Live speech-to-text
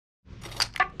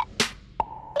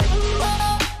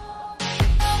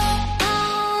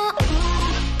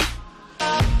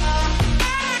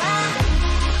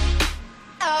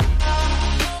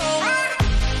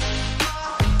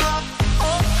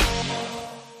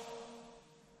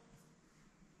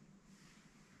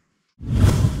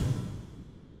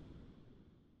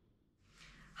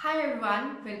Hi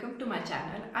everyone, welcome to my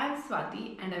channel. I am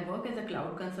Swati and I work as a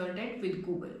cloud consultant with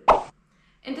Google.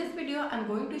 In this video, I'm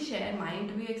going to share my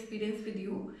interview experience with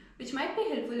you, which might be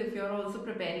helpful if you're also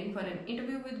preparing for an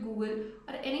interview with Google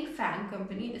or any FANG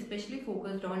company, especially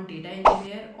focused on data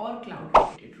engineer or cloud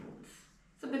related roles.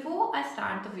 So before I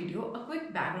start the video, a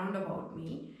quick background about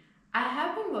me. I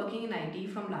have been working in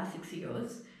IT from last 6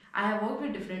 years. I have worked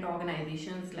with different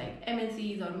organizations like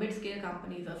MNCs or mid-scale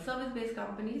companies or service-based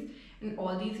companies in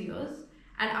all these years.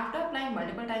 And after applying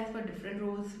multiple times for different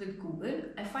roles with Google,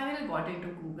 I finally got into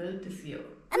Google this year.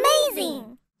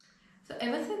 Amazing! So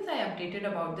ever since I updated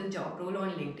about this job role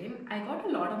on LinkedIn, I got a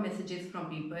lot of messages from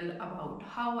people about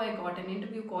how I got an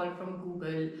interview call from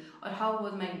Google or how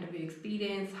was my interview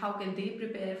experience, how can they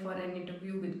prepare for an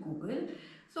interview with Google.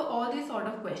 So all these sort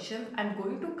of questions I'm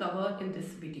going to cover in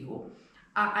this video.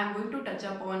 I'm going to touch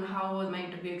up on how was my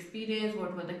interview experience,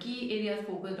 what were the key areas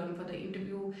focused on for the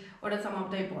interview, what are some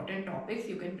of the important topics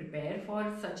you can prepare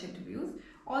for such interviews.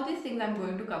 All these things I'm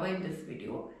going to cover in this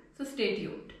video. So stay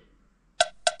tuned.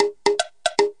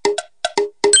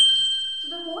 So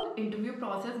the whole interview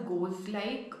process goes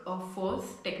like a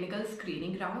first technical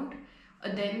screening round,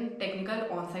 then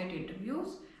technical on-site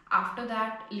interviews. After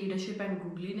that, leadership and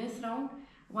Googleyness round.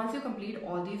 Once you complete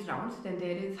all these rounds, then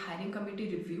there is hiring committee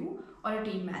review or a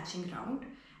team matching round,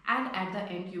 and at the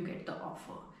end you get the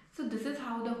offer. So this is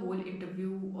how the whole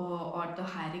interview or the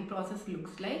hiring process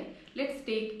looks like. Let's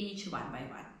take each one by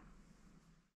one.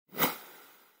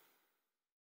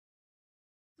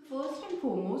 First and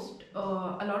foremost,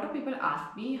 a lot of people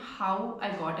ask me how I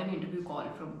got an interview call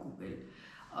from Google.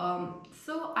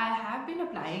 So I have been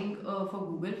applying for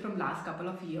Google from last couple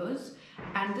of years,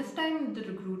 and this time the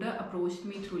recruiter approached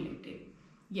me through LinkedIn.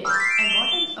 Yes,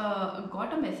 I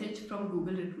got a message from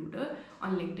Google recruiter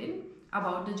on LinkedIn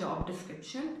about the job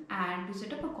description and to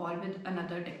set up a call with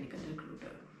another technical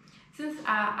recruiter. Since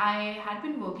I had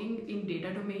been working in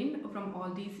data domain from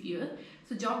all these years,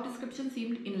 so job description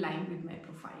seemed in line with my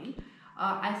profile.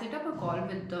 I set up a call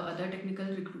with the other technical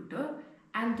recruiter,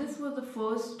 and this was the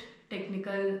first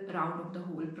technical round of the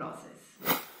whole process.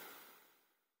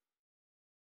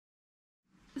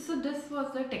 So this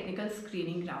was the technical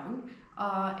screening round.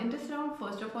 In this round,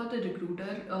 first of all, the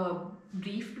recruiter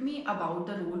briefed me about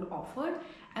the role offered,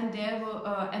 and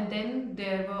then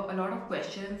there were a lot of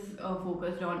questions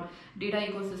focused on data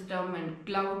ecosystem and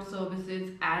cloud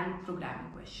services and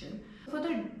programming questions. For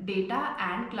the data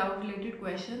and cloud related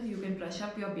questions, you can brush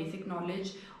up your basic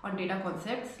knowledge on data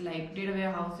concepts like data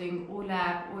warehousing,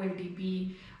 OLAP,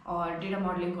 OLTP, or data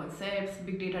modeling concepts,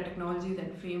 big data technologies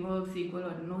and frameworks, SQL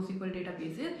or NoSQL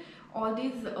databases. All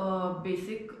these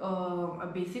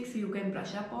basics you can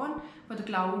brush up on. For the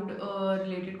cloud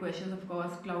related questions, of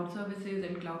course, cloud services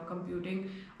and cloud computing,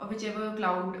 or whichever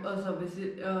cloud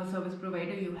service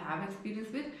provider you have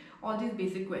experience with, all these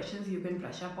basic questions you can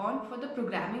brush up on. For the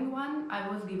programming one, I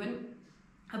was given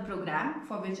a program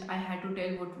for which I had to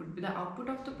tell what would be the output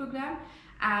of the program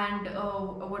and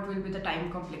what will be the time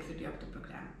complexity of the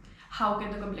program. How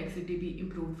can the complexity be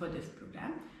improved for this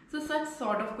program? So such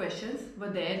sort of questions were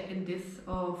there in this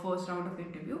first round of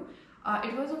interview.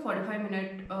 It was a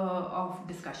 45-minute of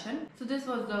discussion. So this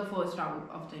was the first round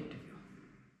of the interview.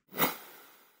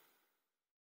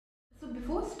 So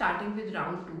before starting with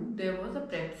round 2, there was a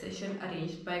prep session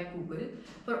arranged by Google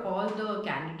for all the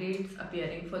candidates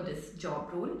appearing for this job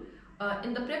role.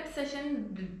 In the prep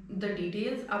session, the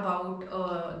details about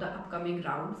the upcoming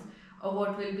rounds,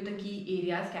 what will be the key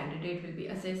areas candidate will be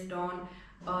assessed on,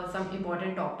 some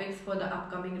important topics for the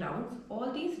upcoming rounds,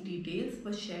 all these details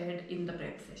were shared in the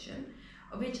prep session,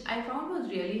 which I found was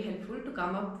really helpful to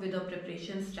come up with a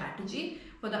preparation strategy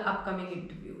for the upcoming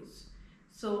interviews.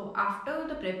 So after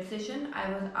the prep session,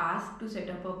 I was asked to set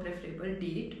up a preferable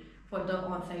date for the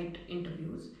on-site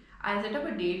interviews. I set up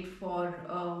a date for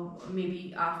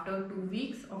maybe after 2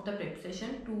 weeks of the prep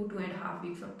session, 2.5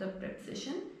 weeks of the prep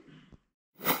session.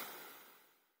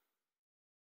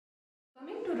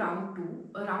 Coming to round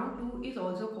 2 is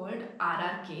also called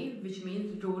RRK, which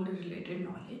means role related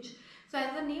knowledge. So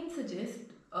as the name suggests,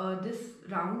 this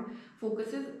round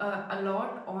focuses a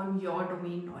lot on your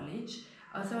domain knowledge.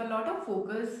 So a lot of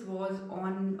focus was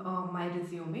on my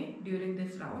resume during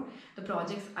this round, the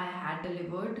projects I had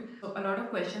delivered. So a lot of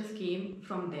questions came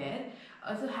from there.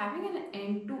 So having an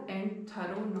end-to-end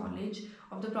thorough knowledge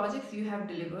of the projects you have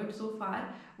delivered so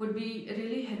far would be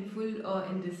really helpful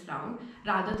in this round,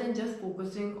 rather than just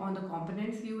focusing on the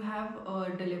components you have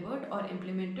delivered or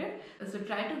implemented. So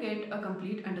try to get a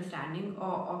complete understanding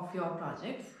of your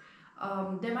projects.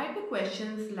 There might be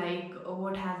questions like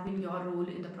what has been your role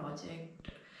in the project,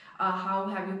 How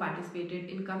have you participated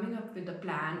in coming up with a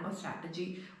plan or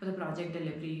strategy for the project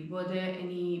delivery? Were there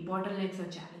any bottlenecks or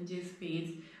challenges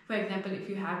faced? For example, if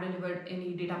you have delivered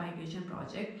any data migration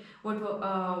project, what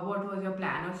was your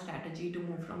plan or strategy to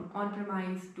move from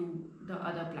on-premise to the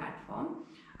other platform?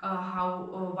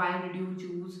 Why did you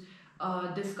choose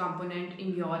this component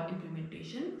in your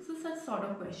implementation? So such sort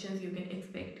of questions you can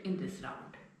expect in this round.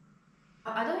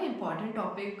 Other important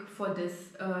topic for this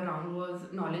round was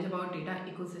knowledge about data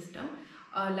ecosystem.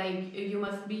 Like you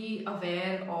must be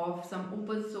aware of some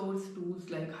open source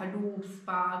tools like Hadoop,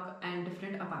 Spark, and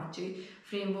different Apache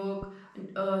framework,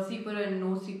 SQL and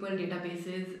NoSQL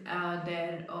databases,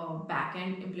 their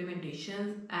backend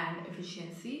implementations and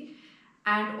efficiency.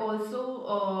 And also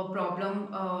a problem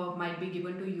might be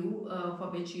given to you for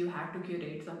which you have to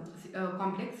curate some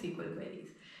complex SQL queries.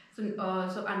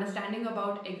 So understanding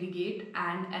about aggregate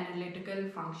and analytical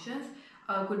functions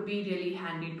could be really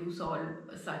handy to solve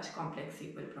such complex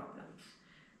SQL problems.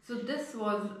 So this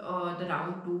was the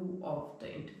round 2 of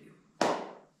the interview.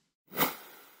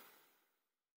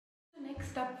 The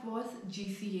next up was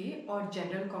GCA, or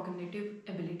General Cognitive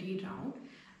Ability round.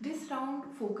 This round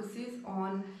focuses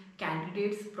on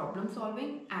candidates' problem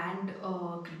solving and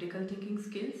critical thinking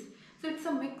skills. So it's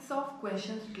a mix of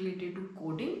questions related to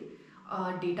coding,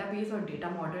 database or data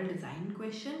model design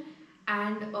question,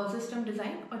 and system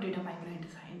design or data pipeline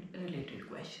design related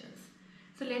questions.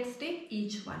 So let's take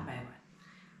each one by one.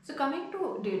 So coming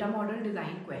to data model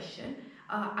design question,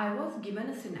 I was given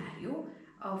a scenario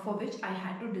for which I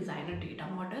had to design a data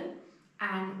model,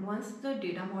 and once the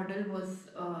data model was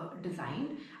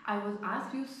designed, I was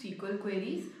asked few SQL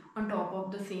queries on top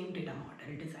of the same data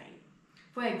model design.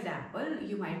 For example,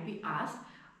 you might be asked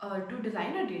to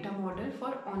design a data model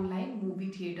for online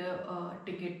movie theater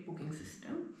ticket booking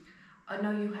system.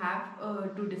 Now you have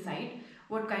to decide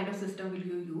what kind of system will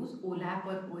you use, OLAP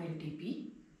or OLTP.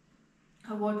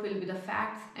 What will be the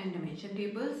facts and dimension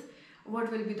tables,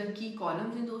 what will be the key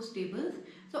columns in those tables.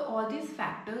 So all these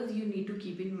factors you need to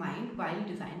keep in mind while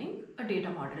designing a data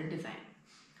model design.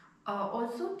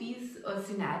 Also, these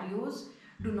scenarios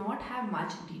do not have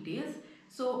much details.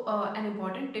 So an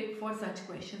important tip for such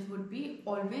questions would be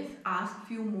always ask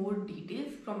few more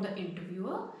details from the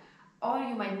interviewer, or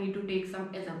you might need to take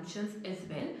some assumptions as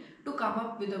well to come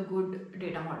up with a good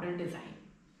data model design.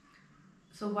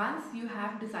 So once you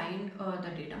have designed the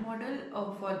data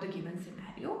model for the given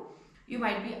scenario, you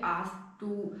might be asked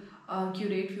to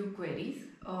curate few queries.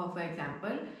 For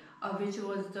example, which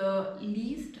was the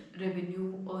least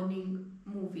revenue earning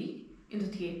movie in the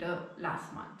theater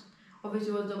last month, or which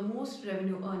was the most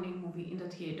revenue earning movie in the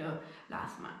theater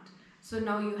last month. So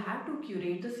now you have to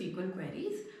curate the SQL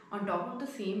queries on top of the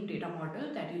same data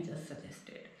model that you just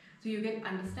suggested. So you can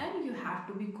understand you have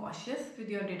to be cautious with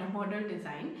your data model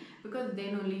design, because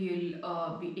then only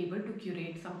you'll be able to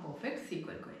curate some perfect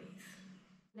SQL queries.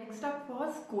 Next up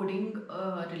was coding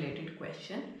related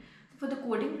question. For the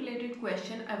coding related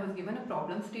question, I was given a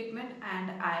problem statement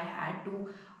and I had to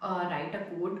write a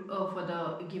code for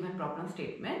the given problem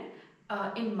statement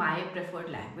in my preferred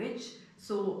language.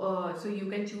 So you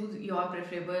can choose your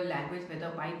preferable language, whether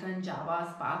Python,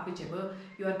 Java, Spark, whichever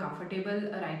you are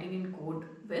comfortable writing in code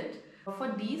with.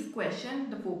 For these questions,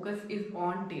 the focus is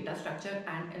on data structure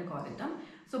and algorithm.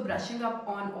 So brushing up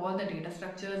on all the data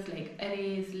structures like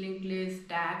arrays, linked lists,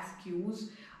 tags, queues,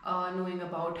 knowing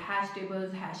about hash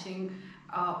tables, hashing,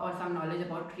 or some knowledge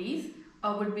about trees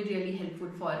would be really helpful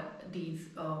for these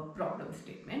problem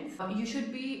statements. You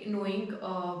should be knowing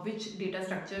which data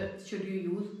structure should you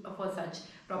use for such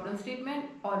problem statement,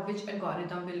 or which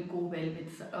algorithm will go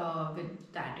well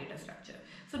with that data structure.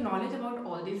 So knowledge about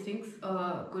all these things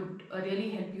could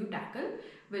really help you tackle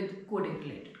with coding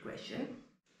related question.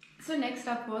 So next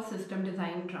up was system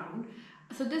design round.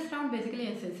 So this round basically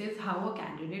assesses how a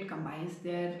candidate combines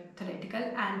their theoretical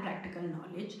and practical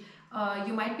knowledge.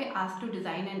 You might be asked to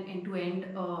design an end-to-end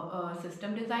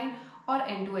system design or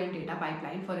end-to-end data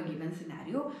pipeline for a given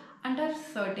scenario under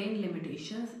certain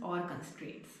limitations or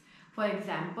constraints. For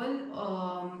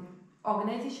example,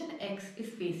 organization X is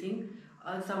facing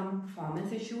some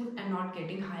performance issues and not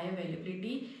getting high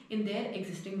availability in their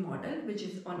existing model, which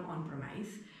is on-premise.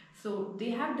 So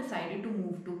they have decided to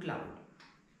move to cloud.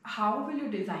 How will you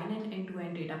design an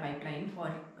end-to-end data pipeline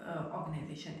for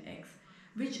organization X?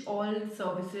 Which all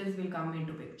services will come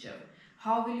into picture?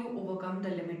 How will you overcome the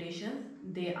limitations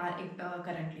they are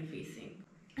currently facing?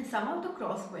 And some of the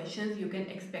cross questions you can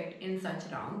expect in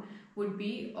such round would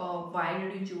be why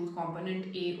did you choose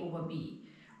component A over B?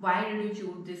 Why did you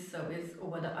choose this service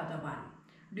over the other one?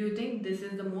 Do you think this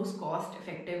is the most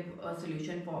cost-effective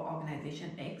solution for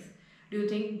organization X? Do you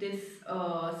think this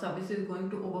service is going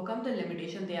to overcome the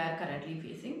limitation they are currently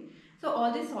facing? So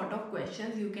all these sort of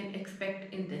questions you can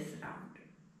expect in this round.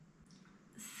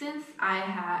 Since I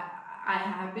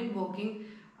have been working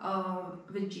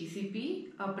with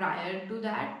GCP prior to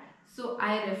that, so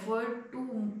I referred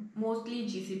to mostly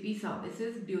GCP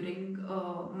services during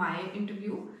my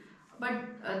interview. But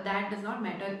that does not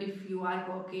matter if you are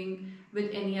working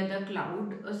with any other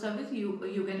cloud service. You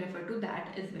can refer to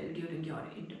that as well during your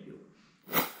interview.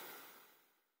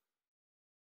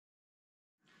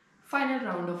 Final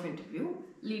round of interview,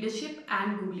 leadership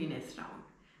and Googleyness round.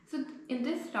 So in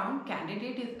this round,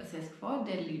 candidate is assessed for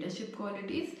their leadership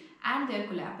qualities and their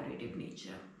collaborative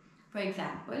nature. For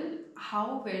example,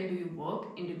 how well do you work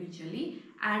individually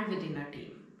and within a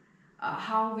team?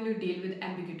 How will you deal with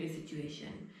ambiguity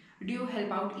situation? Do you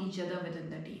help out each other within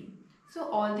the team? So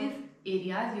all these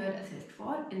areas you are assessed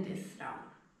for in this round.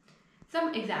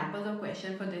 Some examples of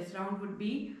questions for this round would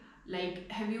be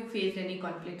like, have you faced any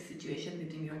conflict situation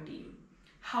within your team?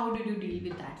 How did you deal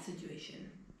with that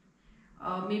situation?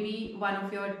 Maybe one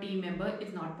of your team member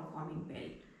is not performing well.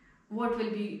 What will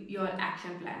be your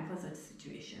action plan for such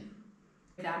situation?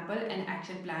 For example, an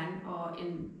action plan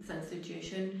in such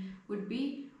situation would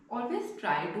be always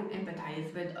try to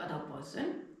empathize with other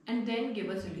person and then give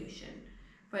a solution.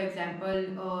 For example,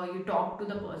 you talk to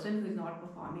the person who is not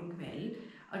performing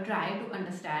well, try to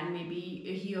understand maybe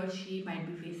he or she might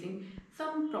be facing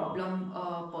some problem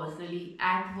personally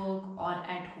at work or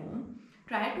at home.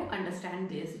 Try to understand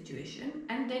their situation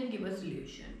and then give a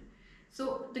solution.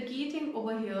 So the key thing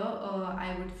over here,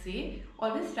 I would say,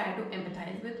 always try to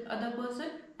empathize with other person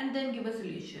and then give a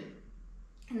solution.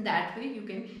 In that way, you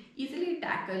can easily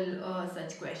tackle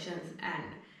such questions and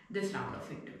this round of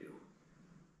interview.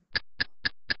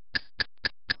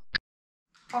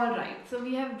 Alright, so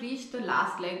we have reached the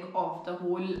last leg of the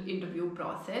whole interview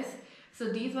process.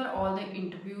 So these were all the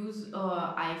interviews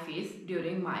I faced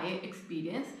during my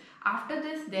experience. After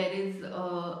this, there is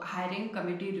a hiring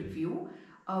committee review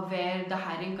where the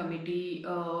hiring committee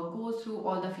goes through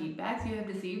all the feedbacks you have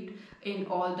received in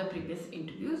all the previous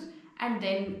interviews and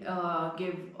then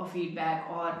give a feedback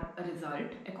or a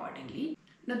result accordingly.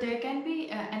 Now there can be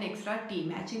an extra team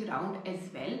matching round as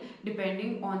well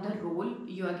depending on the role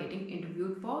you are getting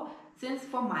interviewed for. Since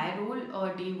for my role,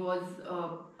 team was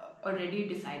already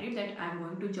decided that I'm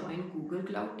going to join Google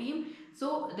Cloud team,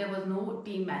 so there was no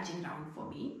team matching round for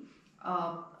me.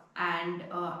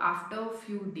 After a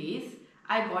few days,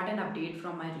 I got an update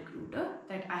from my recruiter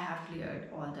that I have cleared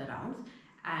all the rounds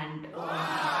and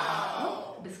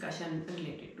discussion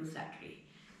related to salary.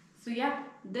 So yeah,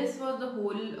 this was the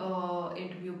whole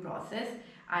interview process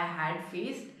I had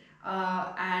faced,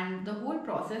 and the whole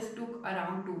process took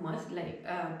around 2 months,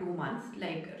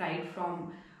 like right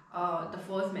from the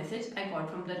first message I got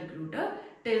from the recruiter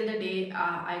till the day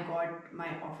I got my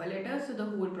offer letter. So the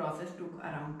whole process took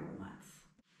around 2 months.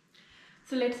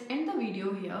 So let's end the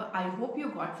video here. I hope you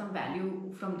got some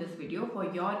value from this video for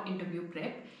your interview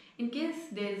prep. In case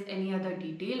there is any other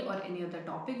detail or any other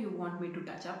topic you want me to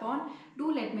touch upon,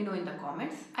 do let me know in the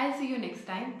comments. I'll see you next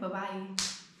time. Bye-bye.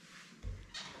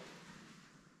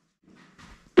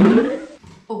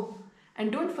 Oh,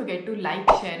 and don't forget to like,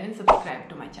 share and subscribe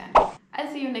to my channel. I'll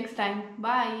see you next time.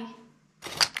 Bye.